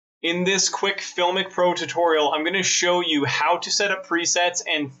In this quick Filmic Pro tutorial, I'm going to show you how to set up presets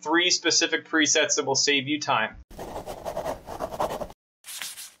and 3 specific presets that will save you time.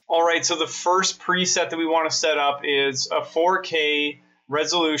 Alright, so the first preset that we want to set up is a 4K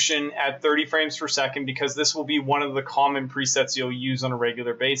resolution at 30 frames per second because this will be one of the common presets you'll use on a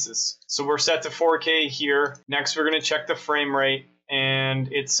regular basis. So we're set to 4K here. Next we're going to check the frame rate and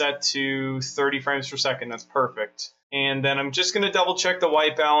it's set to 30 frames per second. That's perfect. And then I'm just going to double check the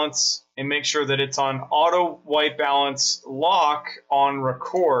white balance and make sure that it's on auto white balance lock on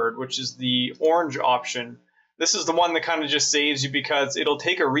record, which is the orange option. This is the one that kind of just saves you because it'll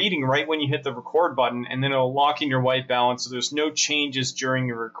take a reading right when you hit the record button and then it'll lock in your white balance so there's no changes during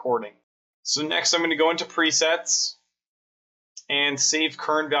your recording. So next I'm going to go into presets and save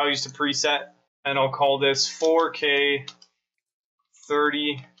current values to preset, and I'll call this 4K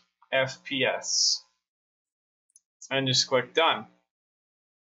 30 FPS. And just click done.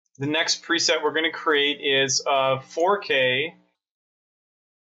 The next preset we're going to create is 4K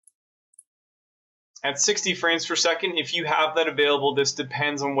at 60 frames per second. If you have that available, this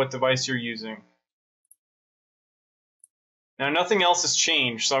depends on what device you're using. Now nothing else has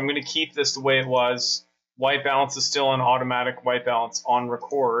changed, so I'm going to keep this the way it was. White balance is still on automatic white balance on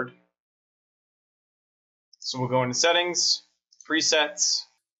record. So we'll go into settings, presets.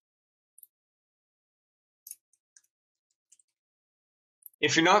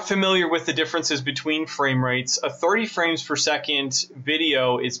 If you're not familiar with the differences between frame rates, a 30 frames per second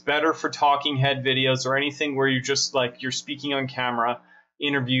video is better for talking head videos or anything where you're speaking on camera,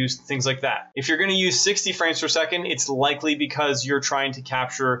 interviews, things like that. If you're going to use 60 frames per second, it's likely because you're trying to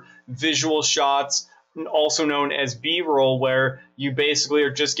capture visual shots, also known as B-roll, where you basically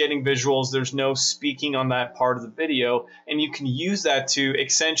are just getting visuals. There's no speaking on that part of the video, and you can use that to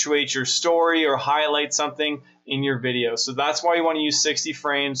accentuate your story or highlight something in your video. So that's why you want to use 60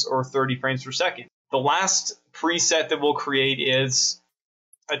 frames or 30 frames per second. The last preset that we'll create is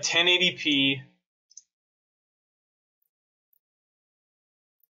a 1080p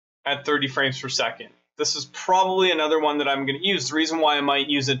at 30 frames per second. This is probably another one that I'm going to use. The reason why I might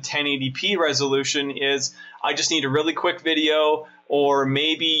use a 1080p resolution is I just need a really quick video, or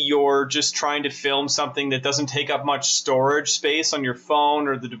maybe you're just trying to film something that doesn't take up much storage space on your phone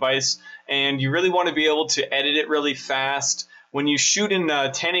or the device, and you really want to be able to edit it really fast. When you shoot in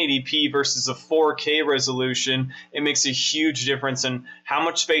 1080p versus a 4K resolution, it makes a huge difference in how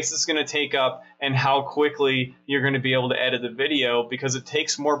much space it's going to take up and how quickly you're going to be able to edit the video, because it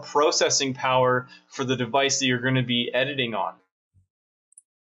takes more processing power for the device that you're going to be editing on.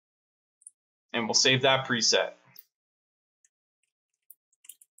 And we'll save that preset.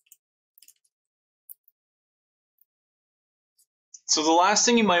 So the last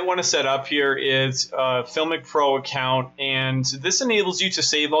thing you might want to set up here is a Filmic Pro account, and this enables you to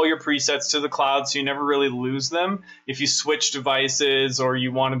save all your presets to the cloud so you never really lose them. If you switch devices or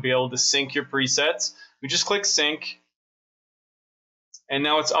you want to be able to sync your presets, we just click sync, and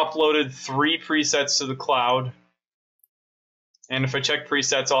now it's uploaded 3 presets to the cloud. And if I check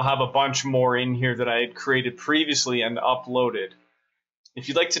presets, I'll have a bunch more in here that I had created previously and uploaded. If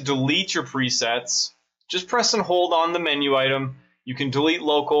you'd like to delete your presets, just press and hold on the menu item. You can delete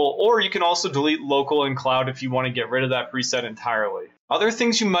local, or you can also delete local and cloud if you want to get rid of that preset entirely. Other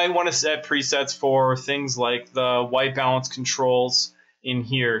things you might want to set presets for, things like the white balance controls in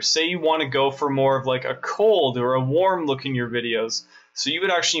here. Say you want to go for more of like a cold or a warm look in your videos. So you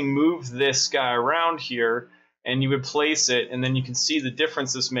would actually move this guy around here and you would place it, and then you can see the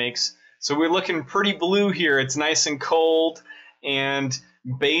difference this makes. So we're looking pretty blue here. It's nice and cold, and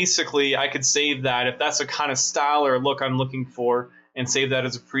basically I could save that if that's the kind of style or look I'm looking for, and save that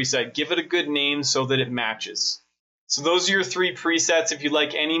as a preset. Give it a good name so that it matches. So those are your 3 presets. If you'd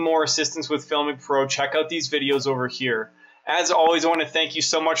like any more assistance with Filmic Pro, check out these videos over here. As always, I want to thank you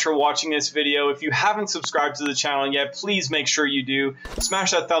so much for watching this video. If you haven't subscribed to the channel yet, please make sure you do.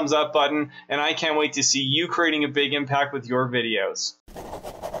 Smash that thumbs up button, and I can't wait to see you creating a big impact with your videos.